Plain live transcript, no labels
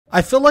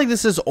I feel like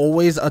this is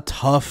always a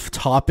tough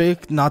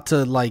topic, not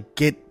to like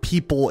get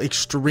people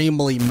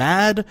extremely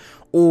mad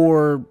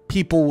or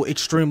people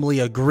extremely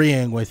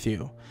agreeing with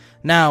you.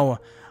 Now,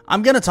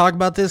 I'm going to talk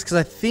about this because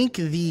I think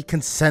the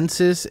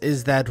consensus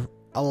is that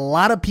a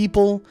lot of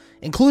people,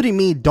 including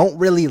me, don't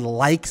really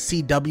like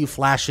CW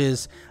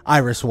Flash's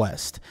Iris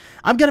West.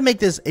 I'm going to make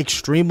this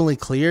extremely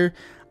clear.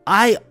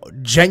 I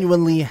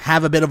genuinely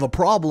have a bit of a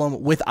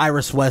problem with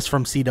Iris West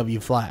from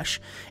CW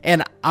Flash.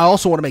 And I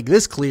also want to make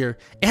this clear.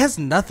 It has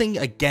nothing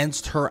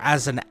against her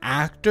as an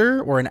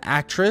actor or an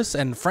actress.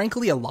 And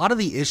frankly, a lot of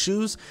the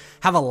issues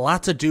have a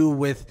lot to do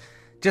with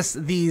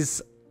just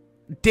these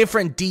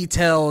different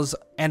details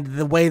and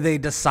the way they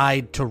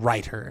decide to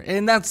write her.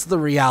 And that's the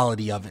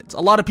reality of it.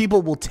 A lot of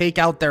people will take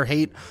out their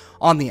hate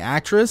on the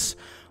actress,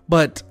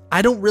 but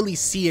I don't really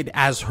see it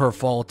as her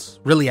fault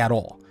really at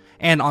all.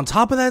 And on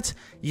top of that,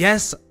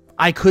 yes,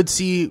 I could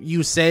see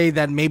you say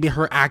that maybe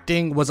her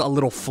acting was a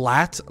little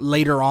flat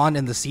later on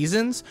in the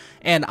seasons,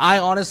 and I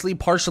honestly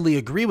partially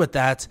agree with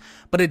that,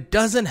 but it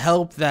doesn't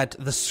help that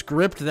the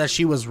script that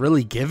she was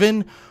really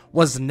given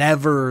was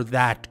never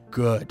that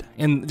good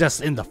in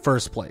the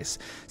first place.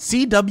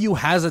 CW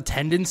has a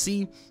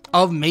tendency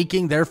of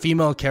making their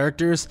female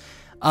characters,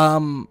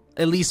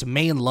 at least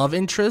main love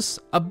interests,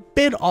 a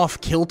bit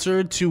off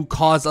kilter to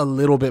cause a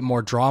little bit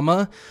more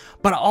drama,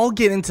 but I'll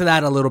get into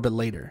that a little bit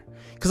later.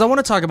 Because I want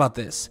to talk about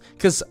this,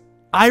 because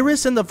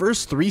Iris in the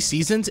first 3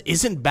 seasons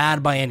isn't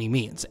bad by any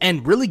means,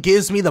 and really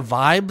gives me the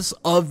vibes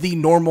of the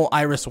normal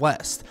Iris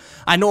West.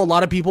 I know a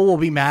lot of people will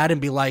be mad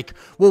and be like,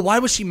 well, why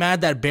was she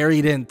mad that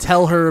Barry didn't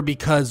tell her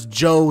because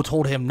Joe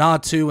told him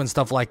not to and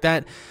stuff like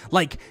that?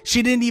 Like,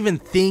 she didn't even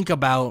think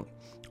about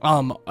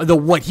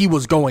what he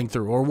was going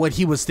through or what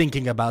he was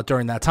thinking about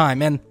during that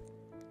time. And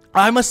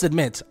I must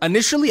admit,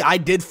 initially I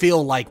did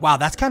feel like, wow,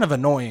 that's kind of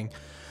annoying.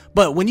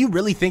 But when you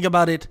really think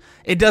about it,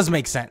 it does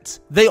make sense.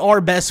 They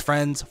are best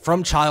friends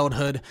from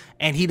childhood,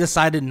 and he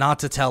decided not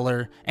to tell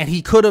her, and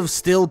he could have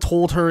still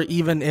told her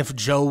even if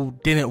Joe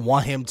didn't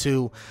want him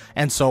to,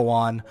 and so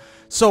on.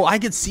 So I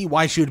could see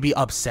why she would be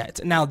upset.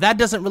 Now, that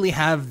doesn't really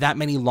have that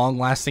many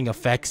long-lasting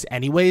effects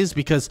anyways,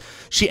 because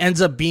she ends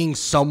up being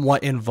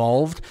somewhat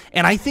involved,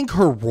 and I think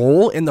her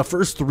role in the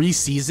first 3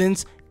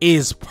 seasons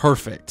is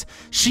perfect.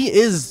 She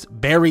is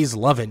Barry's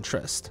love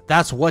interest.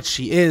 That's what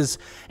she is.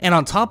 And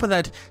on top of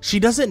that, she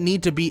doesn't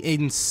need to be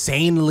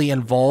insanely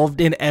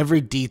involved in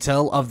every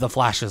detail of the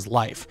Flash's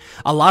life.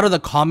 A lot of the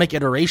comic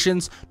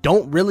iterations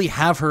don't really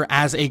have her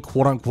as a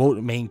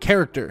quote-unquote main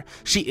character.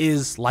 She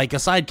is like a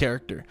side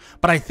character.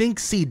 But I think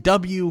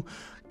CW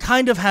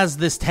kind of has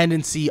this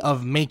tendency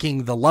of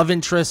making the love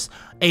interest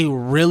a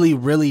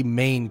really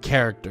main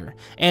character,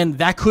 and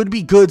that could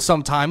be good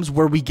sometimes,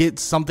 where we get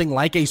something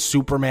like a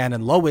Superman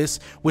and Lois,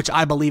 which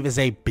I believe is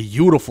a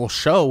beautiful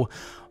show.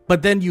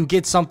 But then you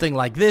get something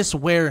like this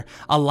where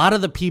a lot of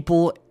the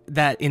people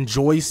that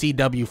enjoy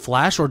CW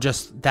Flash, or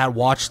just that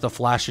watch the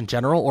Flash in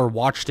general, or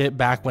watched it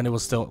back when it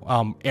was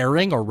still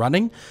airing or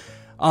running,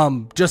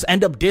 just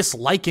end up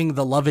disliking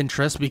the love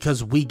interest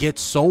because we get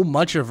so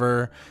much of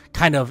her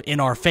kind of in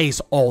our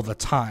face all the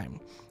time.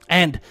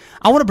 And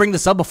I want to bring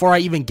this up before I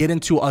even get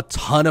into a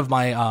ton of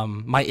my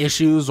my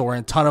issues or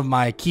a ton of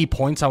my key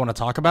points I want to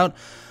talk about.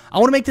 I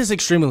want to make this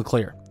extremely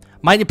clear.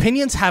 My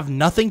opinions have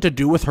nothing to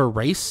do with her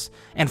race,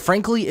 and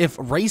frankly, if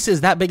race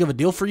is that big of a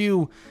deal for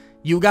you,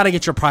 you got to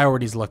get your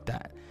priorities looked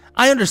at.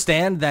 I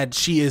understand that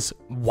she is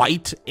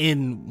white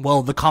in,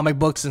 well, the comic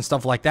books and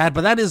stuff like that,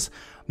 but that is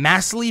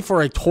massively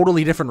for a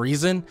totally different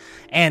reason,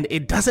 and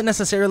it doesn't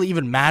necessarily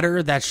even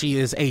matter that she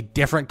is a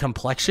different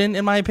complexion,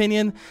 in my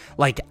opinion,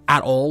 like,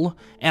 at all.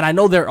 And I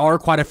know there are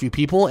quite a few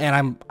people,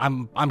 and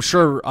I'm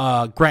sure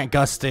Grant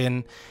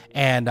Gustin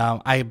and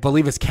I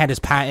believe it's Candace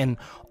Patton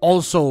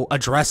also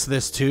address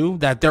this too,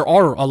 that there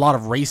are a lot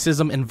of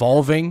racism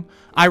involving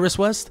Iris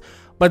West,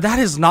 but that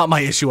is not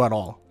my issue at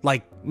all,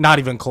 like, not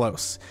even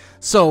close.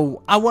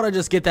 So I want to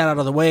just get that out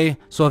of the way.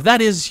 So if that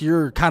is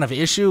your kind of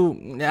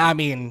issue, I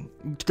mean,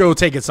 go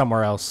take it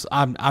somewhere else.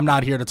 I'm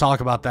not here to talk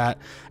about that,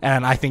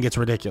 and I think it's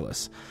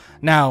ridiculous.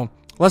 Now,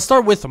 let's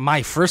start with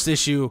my first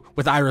issue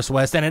with Iris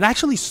West, and it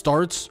actually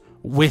starts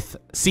with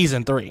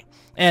season 3.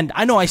 And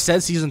I know I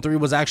said season 3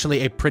 was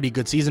actually a pretty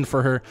good season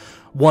for her.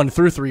 1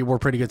 through 3 were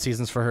pretty good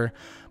seasons for her.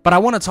 But I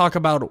want to talk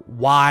about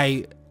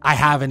why I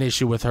have an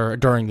issue with her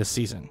during this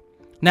season.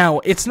 Now,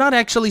 it's not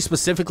actually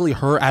specifically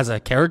her as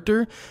a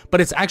character, but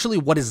it's actually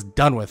what is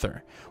done with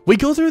her. We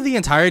go through the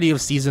entirety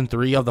of season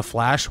 3 of The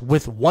Flash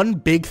with one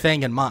big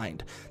thing in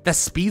mind, that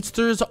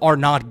speedsters are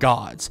not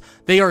gods.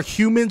 They are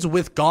humans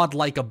with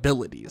godlike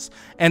abilities.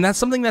 And that's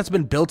something that's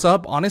been built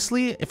up,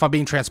 honestly, if I'm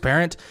being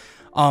transparent,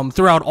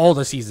 throughout all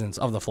the seasons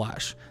of The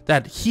Flash.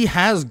 That he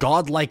has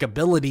godlike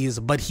abilities,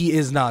 but he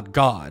is not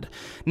God.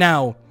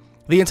 Now,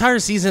 the entire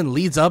season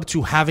leads up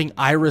to having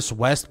Iris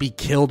West be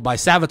killed by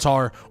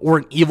Savitar, or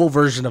an evil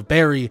version of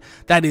Barry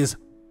that is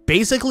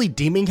basically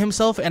deeming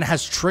himself and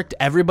has tricked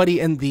everybody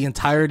in the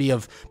entirety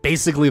of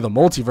basically the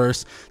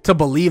multiverse to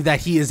believe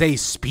that he is a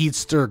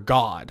speedster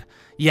god.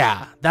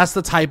 Yeah, that's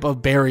the type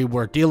of Barry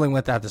we're dealing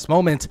with at this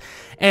moment.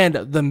 And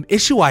the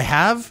issue I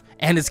have,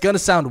 and it's going to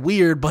sound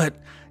weird, but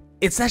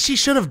it's that she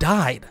should have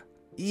died.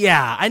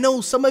 Yeah, I know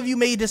some of you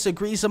may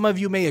disagree, some of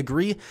you may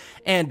agree,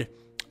 and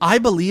I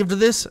believed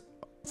this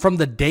from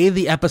the day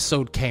the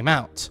episode came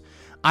out.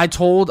 I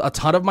told a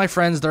ton of my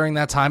friends during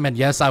that time, and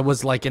yes, I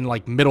was like in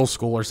like middle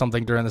school or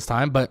something during this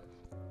time, but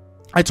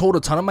I told a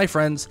ton of my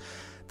friends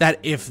that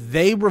if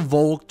they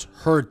revoked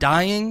her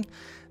dying,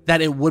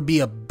 that it would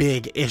be a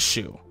big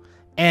issue.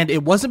 And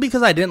it wasn't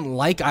because I didn't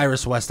like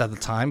Iris West at the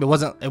time. It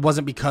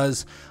wasn't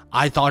because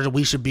I thought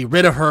we should be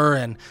rid of her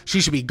and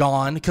she should be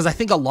gone. Because I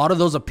think a lot of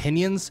those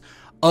opinions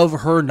of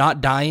her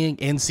not dying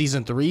in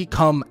season 3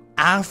 come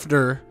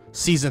after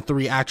season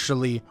 3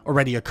 actually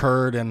already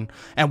occurred, and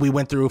we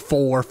went through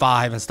 4,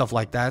 5, and stuff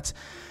like that.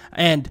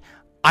 And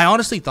I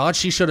honestly thought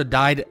she should have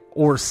died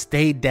or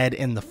stayed dead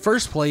in the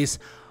first place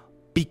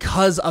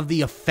because of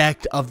the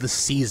effect of the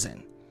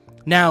season.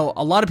 Now,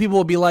 a lot of people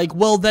will be like,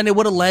 well, then it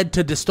would have led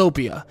to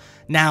dystopia.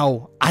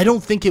 Now, I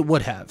don't think it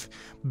would have.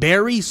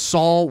 Barry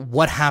saw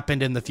what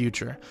happened in the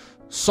future,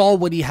 saw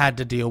what he had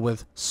to deal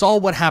with, saw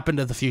what happened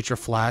to the future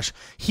Flash.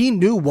 He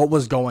knew what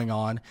was going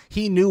on.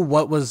 He knew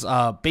what was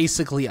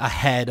basically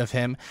ahead of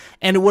him.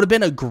 And it would have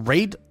been a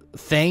great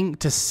thing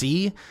to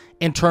see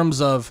in terms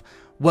of,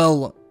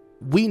 well,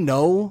 we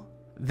know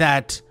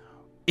that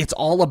it's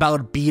all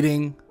about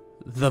beating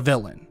the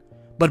villain.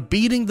 But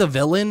beating the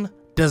villain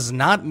does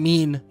not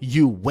mean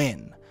you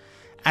win.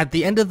 At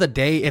the end of the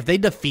day, if they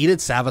defeated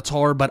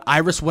Savitar, but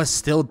Iris West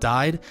still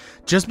died,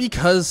 just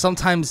because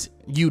sometimes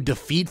you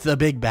defeat the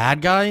big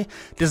bad guy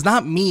does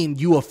not mean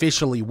you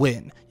officially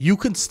win. You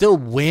can still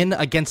win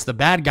against the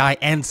bad guy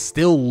and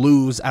still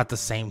lose at the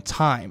same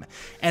time.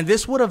 And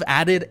this would have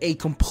added a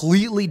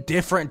completely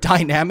different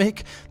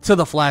dynamic to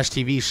the Flash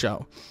TV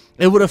show.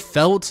 It would have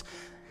felt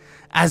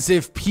as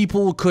if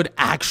people could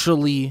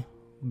actually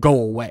go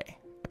away.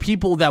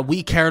 People that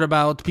we cared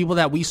about, people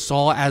that we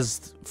saw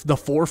as the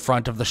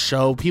forefront of the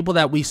show, people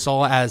that we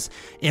saw as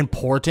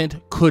important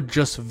could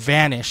just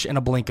vanish in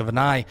a blink of an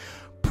eye,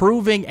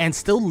 proving and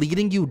still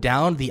leading you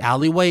down the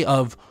alleyway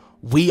of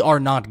we are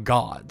not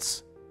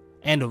gods.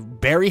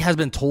 And Barry has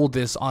been told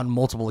this on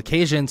multiple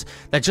occasions,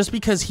 that just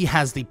because he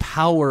has the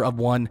power of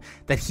one,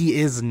 that he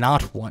is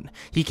not one.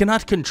 He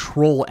cannot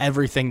control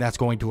everything that's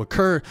going to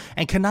occur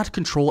and cannot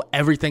control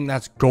everything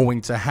that's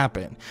going to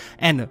happen.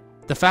 And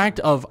the fact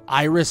of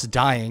Iris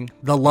dying,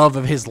 the love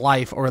of his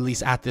life, or at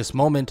least at this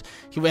moment,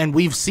 and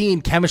we've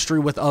seen chemistry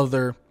with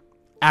other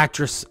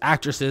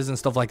actresses and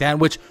stuff like that,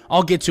 which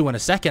I'll get to in a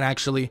second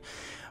actually,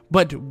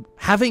 but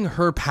having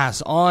her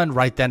pass on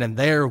right then and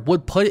there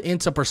would put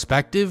into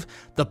perspective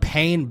the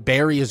pain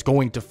Barry is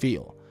going to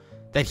feel.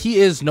 That he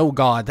is no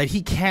god, that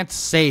he can't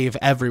save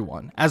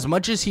everyone. As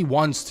much as he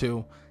wants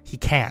to, he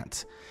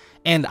can't.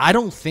 And I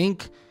don't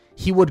think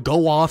he would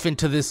go off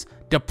into this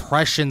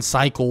depression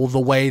cycle the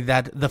way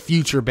that the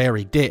future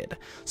Barry did.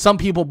 Some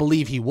people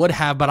believe he would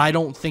have, but I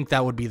don't think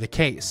that would be the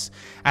case.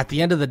 At the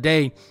end of the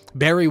day,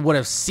 Barry would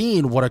have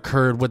seen what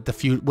occurred with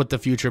the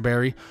future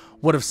Barry,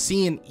 would have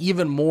seen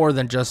even more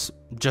than just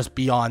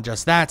beyond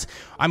just that.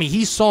 I mean,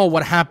 he saw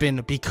what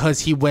happened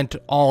because he went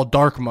all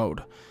dark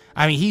mode.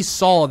 I mean, he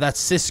saw that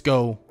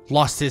Cisco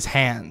lost his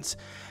hands.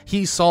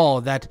 He saw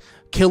that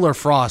Killer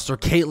Frost or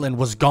Caitlin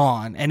was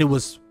gone, and it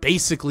was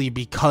basically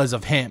because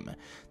of him.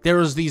 There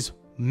was these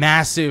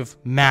massive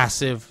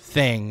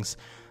things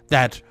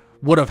that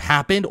would have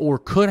happened or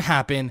could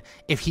happen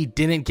if he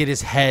didn't get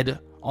his head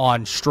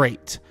on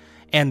straight.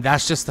 And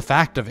that's just the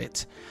fact of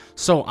it.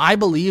 So I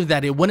believe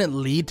that it wouldn't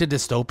lead to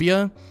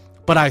dystopia,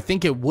 but I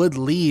think it would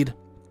lead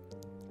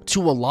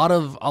to a lot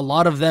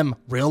of them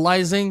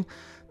realizing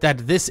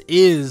that this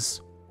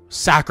is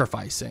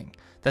sacrificing,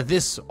 that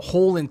this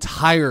whole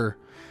entire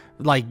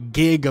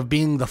gig of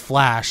being the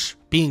Flash,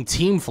 being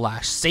Team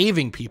Flash,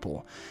 saving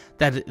people,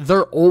 that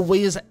they're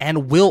always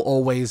and will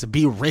always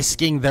be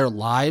risking their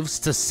lives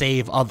to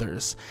save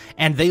others.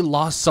 And they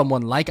lost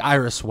someone like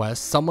Iris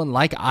West, someone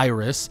like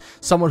Iris,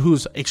 someone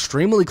who's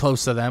extremely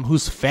close to them,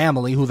 whose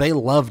family, who they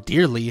love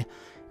dearly,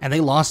 and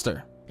they lost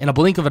her in a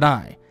blink of an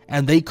eye,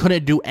 and they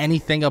couldn't do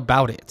anything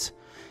about it.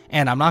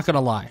 And I'm not gonna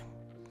lie,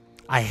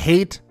 I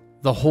hate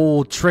the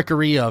whole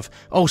trickery of,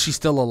 oh, she's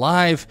still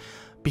alive,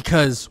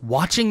 because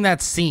watching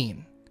that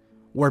scene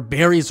where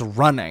Barry's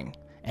running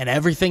and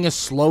everything is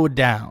slowed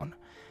down,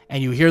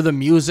 and you hear the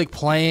music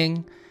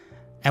playing,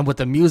 and with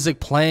the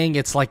music playing,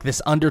 it's like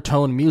this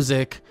undertone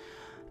music,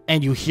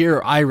 and you hear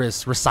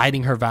Iris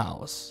reciting her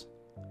vows.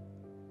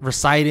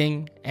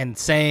 Reciting and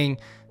saying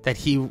that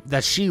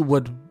she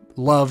would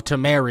love to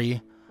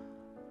marry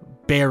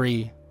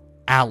Barry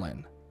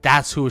Allen.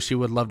 That's who she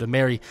would love to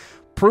marry.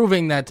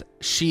 Proving that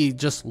she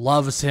just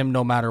loves him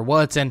no matter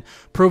what, and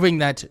proving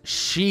that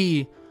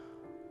she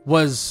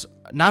was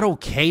not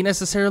okay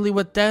necessarily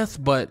with death,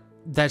 but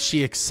that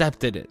she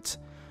accepted it.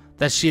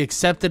 That she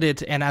accepted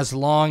it, and as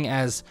long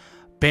as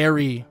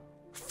Barry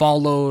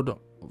followed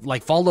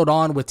like followed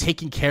on with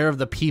taking care of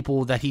the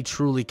people that he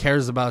truly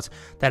cares about,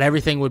 that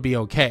everything would be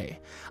okay.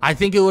 I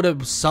think it would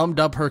have summed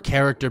up her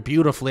character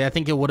beautifully. I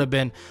think it would have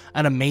been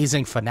an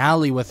amazing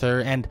finale with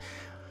her. And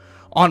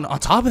on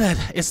top of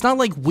that, it's not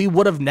like we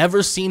would have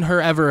never seen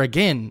her ever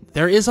again.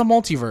 There is a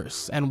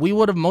multiverse, and we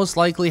would have most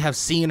likely have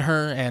seen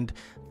her. And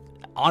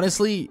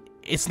honestly,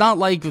 it's not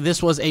like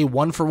this was a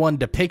one-for-one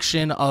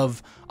depiction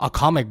of a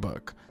comic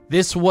book.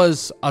 This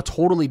was a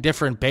totally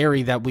different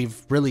Barry that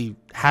we've really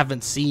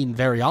haven't seen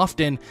very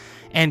often.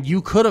 And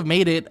you could have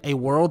made it a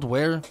world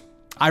where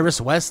Iris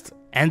West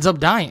ends up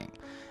dying.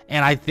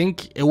 And I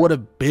think it would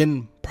have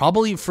been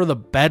probably for the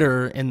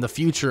better in the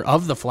future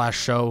of the Flash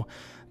show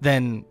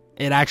than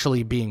it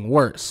actually being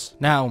worse.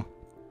 Now,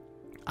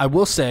 I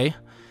will say,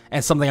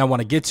 and something I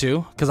want to get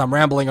to, because I'm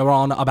rambling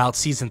on about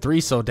season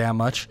 3 so damn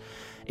much,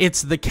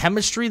 it's the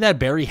chemistry that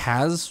Barry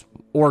has,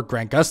 or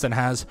Grant Gustin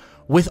has,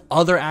 with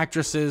other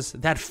actresses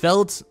that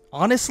felt,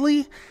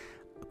 honestly,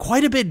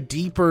 quite a bit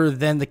deeper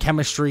than the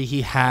chemistry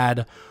he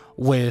had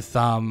with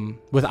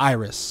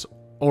Iris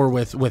or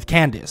with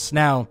Candace.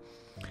 Now,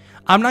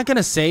 I'm not going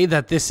to say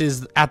that this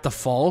is at the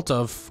fault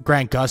of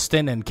Grant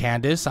Gustin and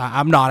Candace.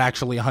 I'm not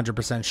actually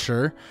 100%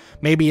 sure.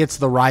 Maybe it's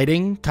the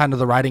writing. Kind of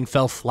the writing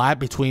fell flat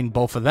between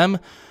both of them.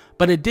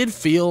 But it did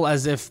feel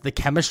as if the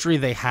chemistry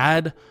they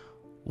had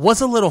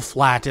was a little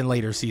flat in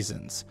later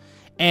seasons.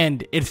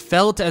 And it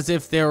felt as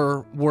if there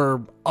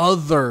were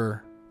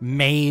other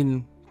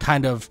main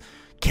kind of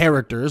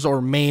characters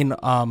or main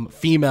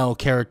female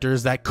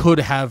characters that could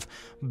have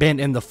been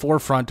in the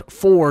forefront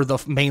for the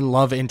main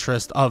love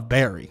interest of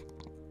Barry.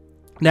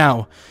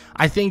 Now,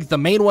 I think the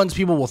main ones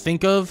people will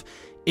think of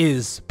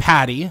is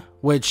Patty,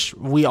 which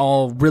we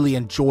all really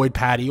enjoyed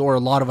Patty, or a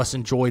lot of us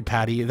enjoyed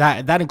Patty.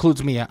 That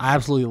includes me. I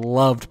absolutely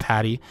loved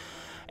Patty.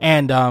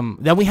 And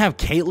then we have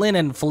Caitlin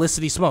and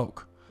Felicity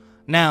Smoke.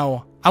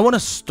 Now, I want to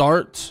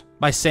start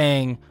by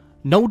saying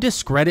no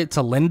discredit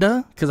to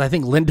Linda, because I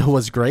think Linda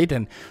was great.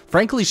 And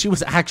frankly, she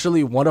was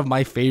actually one of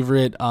my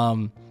favorite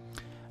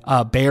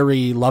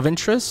Barry love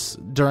interests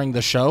during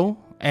the show.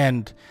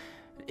 And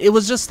it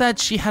was just that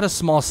she had a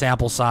small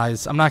sample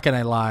size. I'm not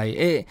gonna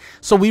lie.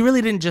 So we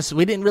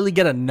didn't really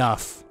get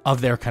enough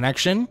of their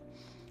connection.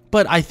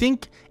 But I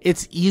think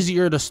it's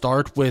easier to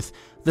start with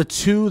the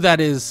two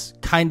that is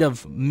kind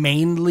of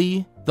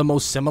mainly the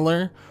most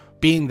similar,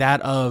 being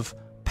that of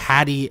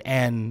Patty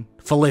and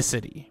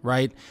Felicity,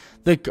 right?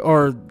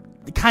 Or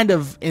kind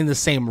of in the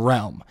same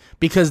realm,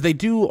 because they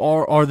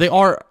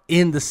are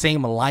in the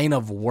same line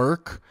of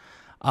work,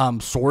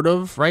 sort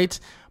of, right?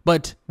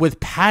 But with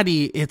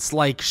Patty, it's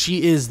like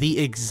she is the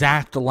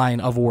exact line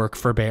of work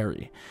for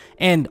Barry.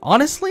 And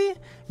honestly,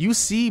 you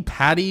see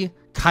Patty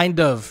kind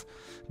of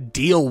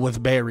deal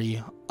with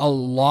Barry a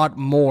lot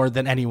more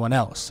than anyone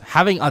else,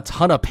 having a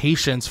ton of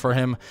patience for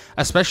him,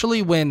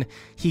 especially when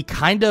he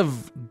kind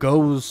of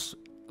goes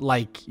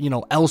like,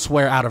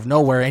 elsewhere out of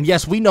nowhere. And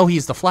yes, we know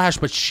he's the Flash,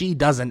 but she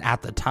doesn't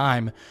at the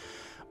time.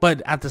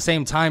 But at the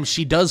same time,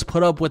 she does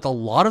put up with a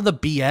lot of the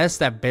BS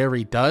that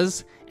Barry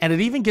does. And it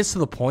even gets to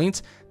the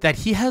point that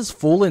he has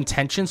full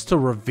intentions to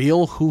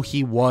reveal who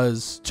he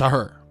was to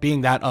her,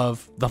 being that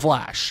of the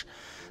Flash.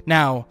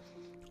 Now,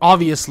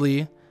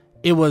 obviously,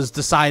 it was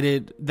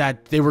decided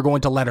that they were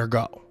going to let her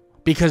go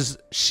because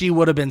she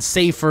would have been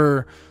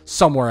safer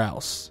somewhere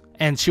else.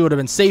 And she would have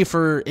been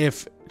safer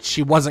if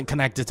she wasn't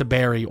connected to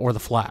Barry or the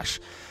Flash.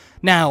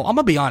 Now, I'm going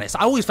to be honest.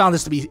 I always found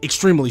this to be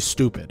extremely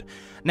stupid.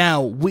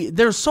 Now,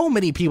 there's so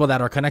many people that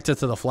are connected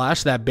to the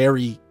Flash that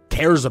Barry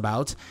cares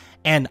about.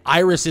 And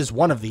Iris is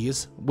one of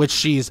these,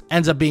 which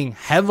ends up being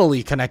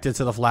heavily connected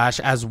to the Flash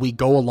as we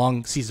go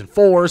along season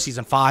 4,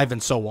 season 5,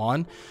 and so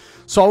on.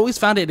 So I always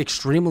found it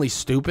extremely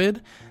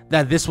stupid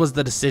that this was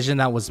the decision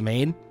that was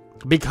made,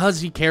 because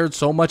he cared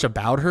so much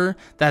about her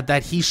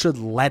that he should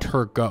let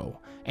her go.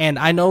 And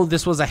I know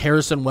this was a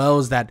Harrison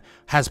Wells that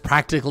has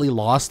practically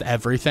lost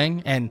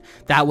everything, and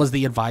that was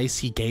the advice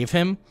he gave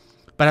him.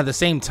 But at the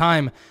same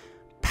time,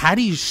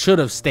 Patty should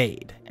have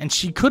stayed, and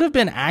she could have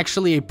been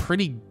actually a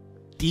pretty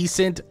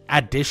decent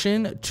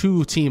addition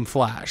to Team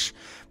Flash,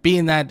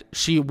 being that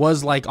she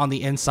was like on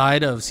the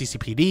inside of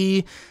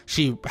CCPD.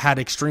 She had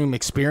extreme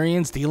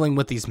experience dealing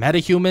with these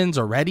metahumans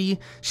already.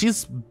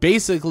 She's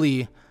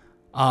basically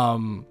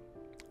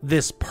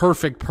this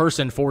perfect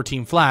person for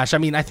Team Flash. I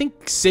mean, I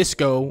think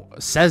Cisco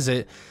says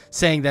it,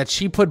 saying that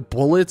she put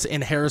bullets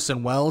in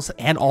Harrison Wells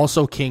and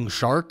also King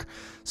Shark.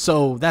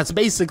 So that's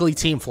basically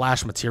Team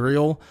Flash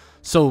material.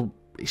 So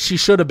she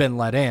should have been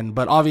let in,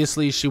 but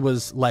obviously she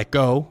was let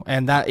go.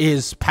 And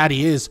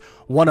Patty is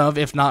one of,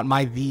 if not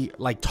the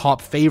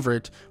top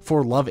favorite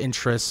for love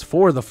interests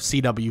for the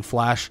CW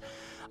Flash.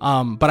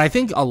 But I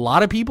think a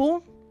lot of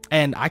people,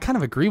 and I kind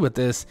of agree with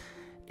this,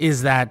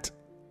 is that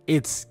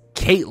it's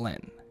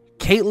Caitlin.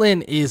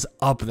 Caitlin is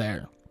up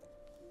there.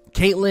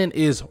 Caitlin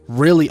is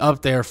really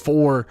up there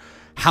for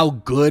how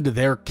good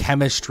their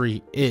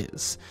chemistry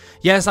is.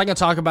 Yes, I can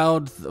talk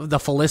about the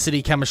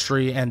Felicity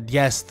chemistry, and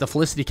yes, the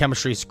Felicity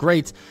chemistry is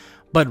great,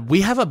 But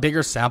we have a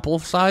bigger sample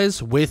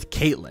size with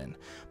Caitlyn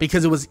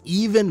because it was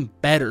even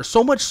better.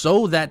 So much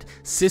so that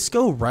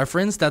Cisco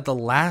referenced that the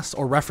last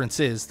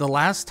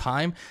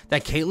time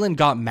that Caitlyn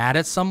got mad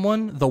at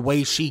someone the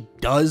way she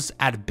does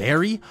at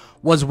Barry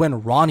was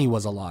when Ronnie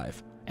was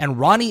alive. And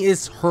Ronnie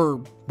is her,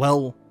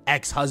 well,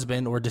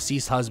 ex-husband or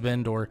deceased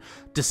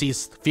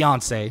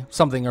fiance,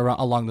 something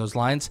along those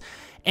lines.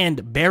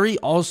 And Barry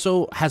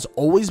also has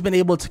always been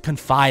able to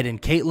confide in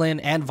Caitlyn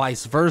and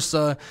vice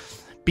versa,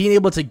 being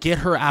able to get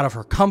her out of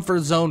her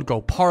comfort zone,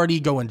 go party,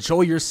 go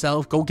enjoy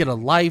yourself, go get a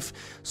life,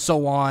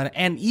 so on,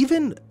 and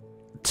even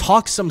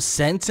talk some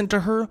sense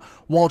into her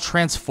while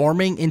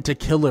transforming into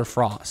Killer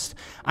Frost.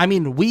 I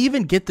mean, we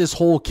even get this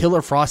whole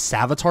Killer Frost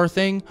Savitar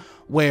thing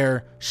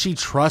where she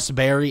trusts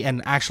Barry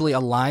and actually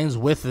aligns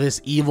with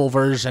this evil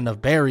version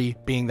of Barry,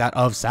 being that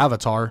of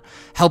Savitar,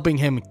 helping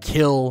him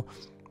kill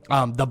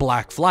the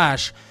Black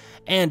Flash.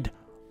 And,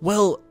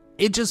 well,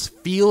 it just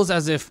feels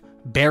as if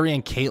Barry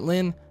and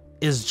Caitlyn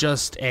is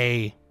just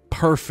a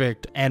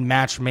perfect and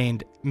match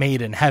made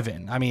in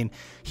heaven. I mean,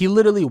 he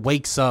literally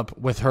wakes up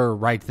with her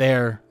right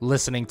there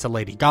listening to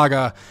Lady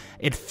Gaga.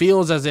 It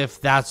feels as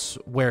if that's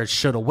where it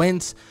should have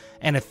went,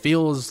 and it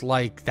feels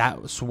like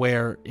that's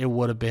where it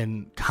would have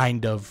been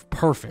kind of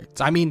perfect.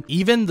 I mean,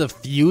 even the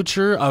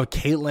future of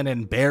Caitlyn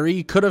and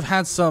Barry could have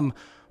had some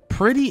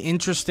pretty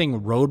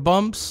interesting road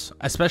bumps,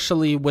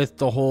 especially with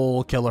the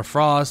whole Killer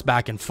Frost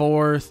back and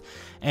forth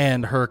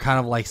and her kind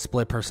of like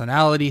split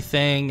personality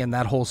thing and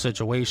that whole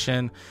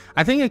situation.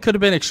 I think it could have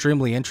been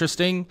extremely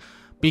interesting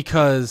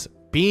because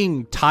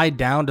being tied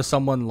down to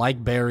someone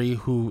like Barry,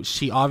 who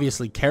she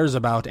obviously cares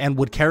about and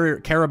would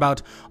care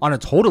about on a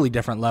totally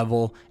different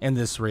level in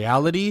this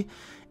reality,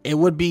 it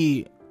would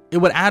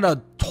add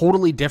a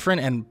totally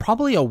different and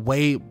probably a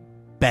way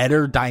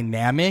better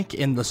dynamic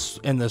in this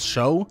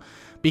show,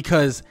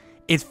 because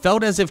it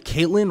felt as if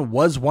Caitlyn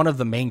was one of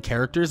the main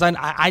characters.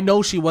 I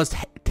know she was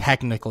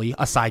technically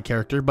a side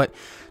character, but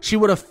she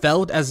would have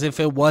felt as if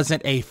it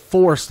wasn't a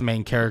forced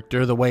main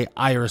character the way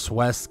Iris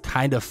West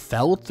kind of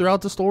felt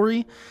throughout the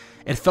story.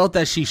 It felt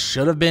that she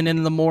should have been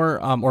in the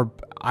more, or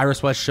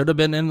Iris West should have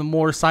been in the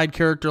more side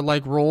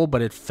character-like role,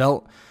 but it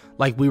felt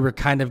like we were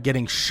kind of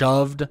getting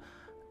shoved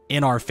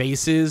in our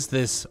faces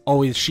this,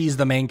 oh, she's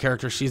the main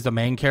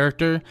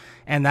character,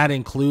 and that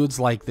includes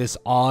like this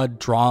odd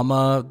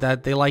drama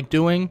that they like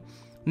doing.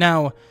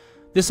 Now,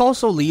 this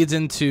also leads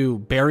into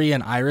Barry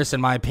and Iris,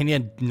 in my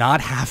opinion,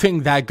 not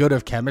having that good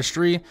of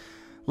chemistry.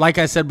 Like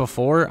I said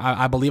before,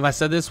 I believe I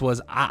said this,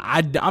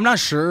 I'm not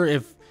sure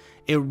if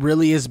it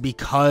really is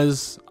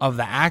because of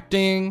the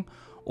acting,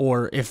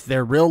 or if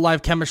they're real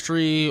life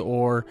chemistry,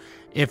 or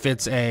if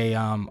it's a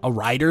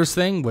writer's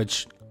thing,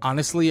 which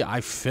honestly,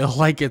 I feel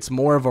like it's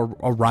more of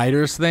a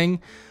writer's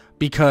thing,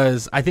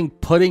 because I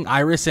think putting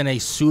Iris in a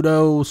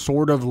pseudo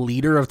sort of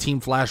leader of Team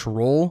Flash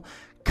role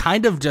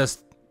kind of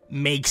just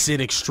makes it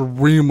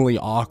extremely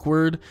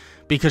awkward,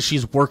 because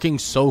she's working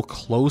so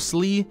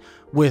closely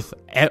with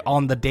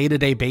on the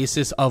day-to-day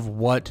basis of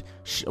what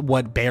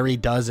Barry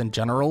does in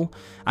general.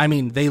 I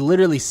mean, they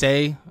literally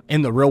say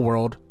in the real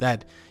world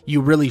that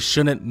you really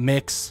shouldn't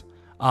mix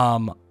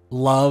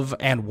love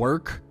and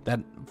work, that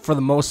for the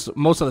most of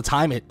the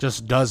time it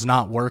just does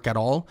not work at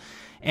all,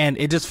 and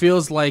it just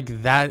feels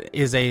like that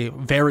is a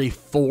very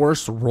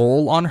forced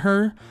role on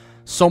her,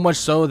 so much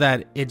so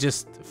that it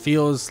just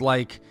feels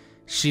like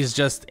she's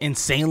just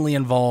insanely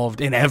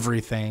involved in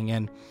everything,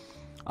 and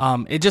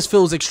it just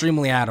feels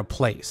extremely out of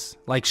place.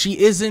 Like, she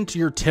isn't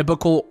your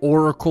typical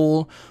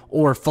Oracle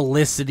or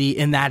Felicity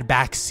in that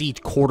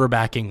backseat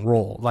quarterbacking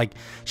role. Like,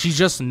 she's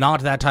just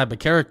not that type of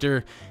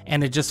character,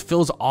 and it just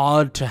feels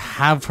odd to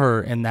have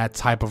her in that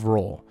type of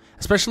role.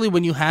 Especially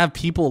when you have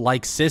people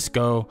like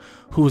Cisco,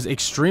 who's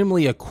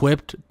extremely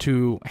equipped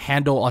to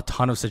handle a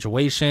ton of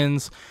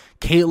situations.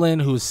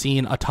 Caitlyn, who's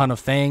seen a ton of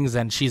things,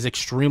 and she's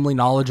extremely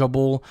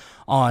knowledgeable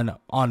on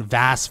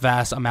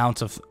vast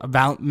amounts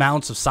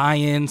of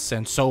science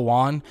and so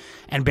on.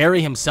 And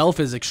Barry himself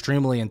is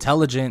extremely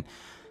intelligent.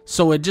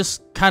 So it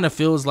just kind of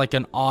feels like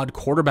an odd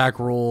quarterback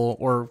role,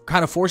 or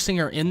kind of forcing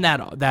her in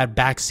that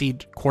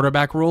backseat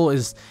quarterback role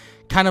is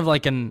kind of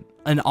like an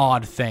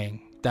odd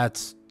thing.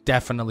 That's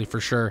definitely for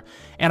sure.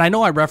 And I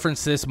know I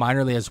referenced this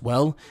minorly as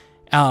well.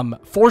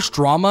 Forced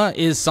drama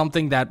is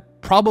something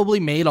that probably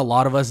made a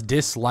lot of us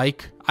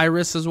dislike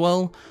Iris as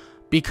well,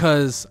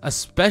 because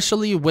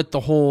especially with the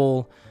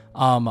whole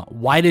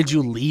why did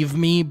you leave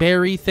me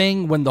Barry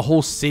thing, when the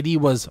whole city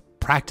was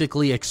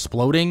practically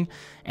exploding,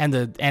 and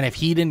if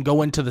he didn't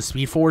go into the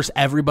Speed Force,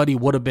 everybody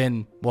would have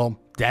been, well,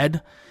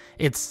 dead.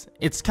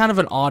 It's kind of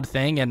an odd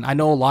thing, and I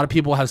know a lot of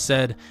people have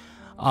said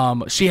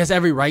she has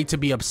every right to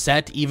be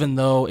upset, even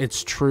though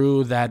it's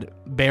true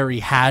that Barry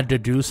had to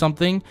do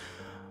something,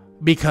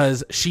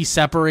 because she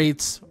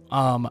separates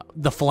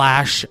the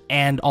Flash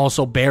and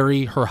also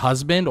Barry, her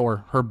husband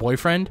or her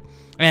boyfriend.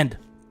 And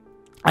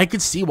I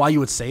could see why you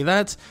would say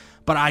that,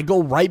 but I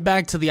go right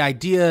back to the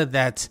idea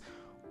that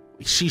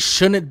she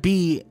shouldn't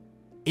be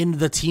in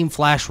the Team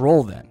Flash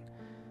role then.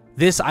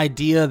 this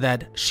idea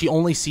that she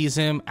only sees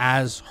him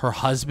as her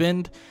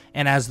husband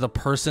and as the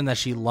person that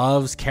she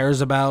loves,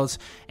 cares about,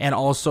 and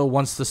also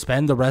wants to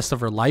spend the rest of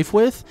her life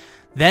with,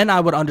 then I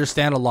would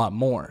understand a lot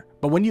more.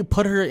 But when you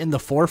put her in the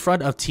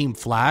forefront of Team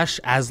Flash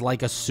as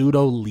like a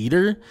pseudo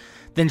leader,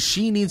 then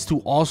she needs to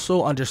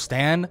also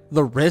understand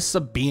the risks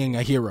of being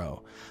a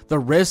hero, the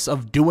risks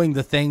of doing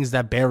the things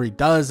that Barry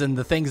does and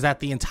the things that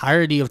the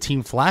entirety of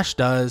Team Flash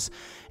does.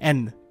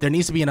 And there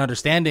needs to be an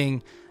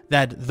understanding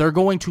that they're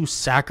going to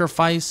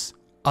sacrifice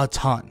a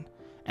ton,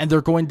 and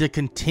they're going to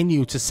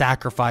continue to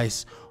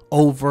sacrifice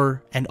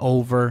over and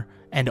over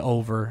and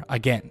over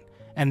again.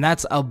 And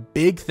that's a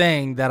big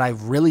thing that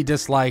I've really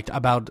disliked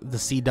about the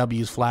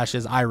CW's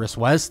Flash's Iris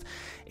West.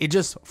 It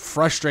just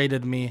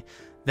frustrated me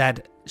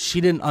that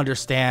she didn't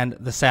understand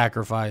the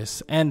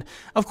sacrifice. And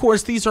of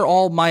course, these are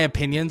all my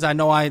opinions. I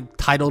know I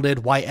titled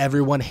it Why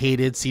Everyone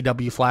Hated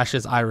CW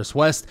Flash's Iris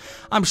West.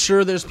 I'm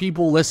sure there's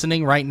people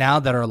listening right now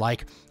that are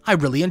like, I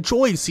really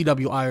enjoyed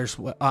CW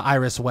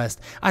Iris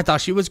West. I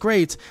thought she was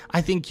great.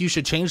 I think you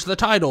should change the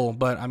title.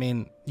 But I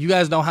mean, you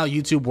guys know how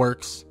YouTube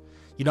works.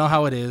 You know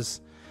how it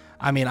is.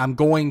 I mean, I'm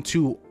going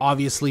to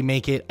obviously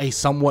make it a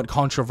somewhat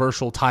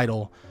controversial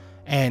title.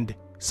 And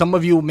some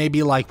of you may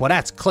be like, well,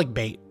 that's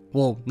clickbait.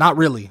 Well, not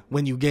really.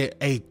 When you get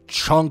a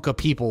chunk of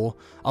people,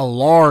 a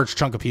large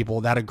chunk of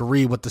people that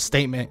agree with the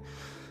statement.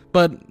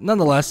 But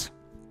nonetheless,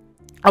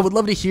 I would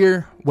love to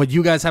hear what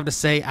you guys have to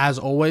say. As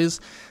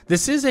always,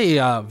 this is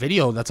a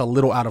video that's a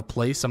little out of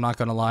place. I'm not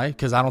going to lie,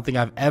 because I don't think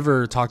I've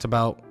ever talked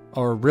about,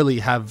 or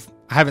really I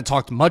haven't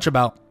talked much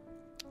about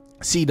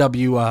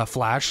CW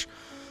Flash.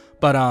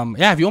 But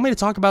yeah, if you want me to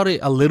talk about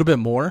it a little bit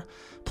more,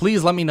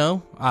 please let me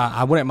know.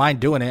 I wouldn't mind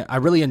doing it. I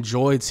really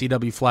enjoyed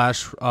CW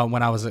Flash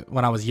when I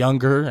was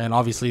younger, and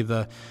obviously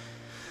the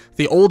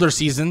older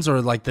seasons,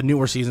 or like the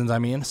newer seasons, I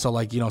mean. So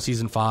like, you know,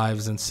 season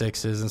 5s and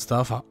 6s and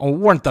stuff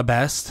weren't the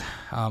best.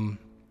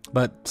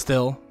 But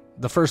still,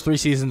 the first 3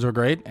 seasons were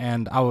great,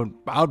 and I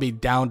would be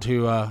down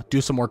to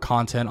do some more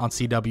content on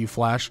CW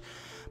Flash.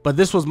 But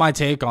this was my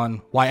take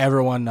on why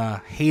everyone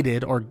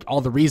hated, or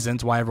all the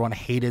reasons why everyone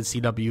hated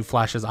CW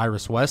Flash's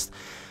Iris West.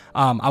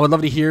 I would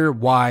love to hear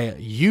why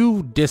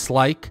you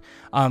dislike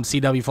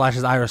CW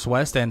Flash's Iris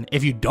West, and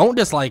if you don't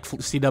dislike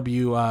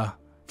CW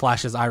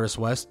Flash's Iris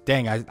West,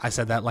 dang, I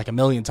said that like a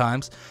million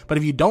times, but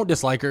if you don't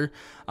dislike her,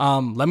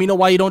 let me know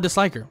why you don't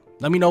dislike her.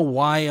 Let me know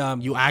why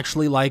you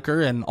actually like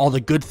her, and all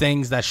the good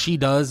things that she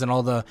does, and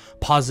all the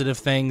positive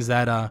things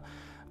that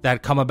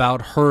come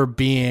about her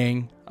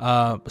being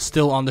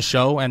still on the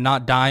show and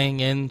not dying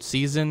in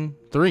season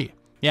 3.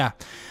 Yeah.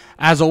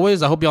 As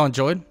always, I hope y'all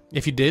enjoyed.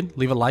 If you did,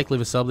 leave a like,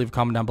 leave a sub, leave a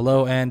comment down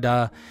below.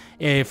 And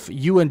if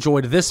you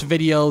enjoyed this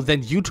video,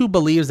 then YouTube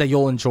believes that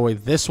you'll enjoy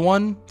this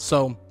one.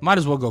 So might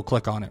as well go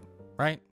click on it, right?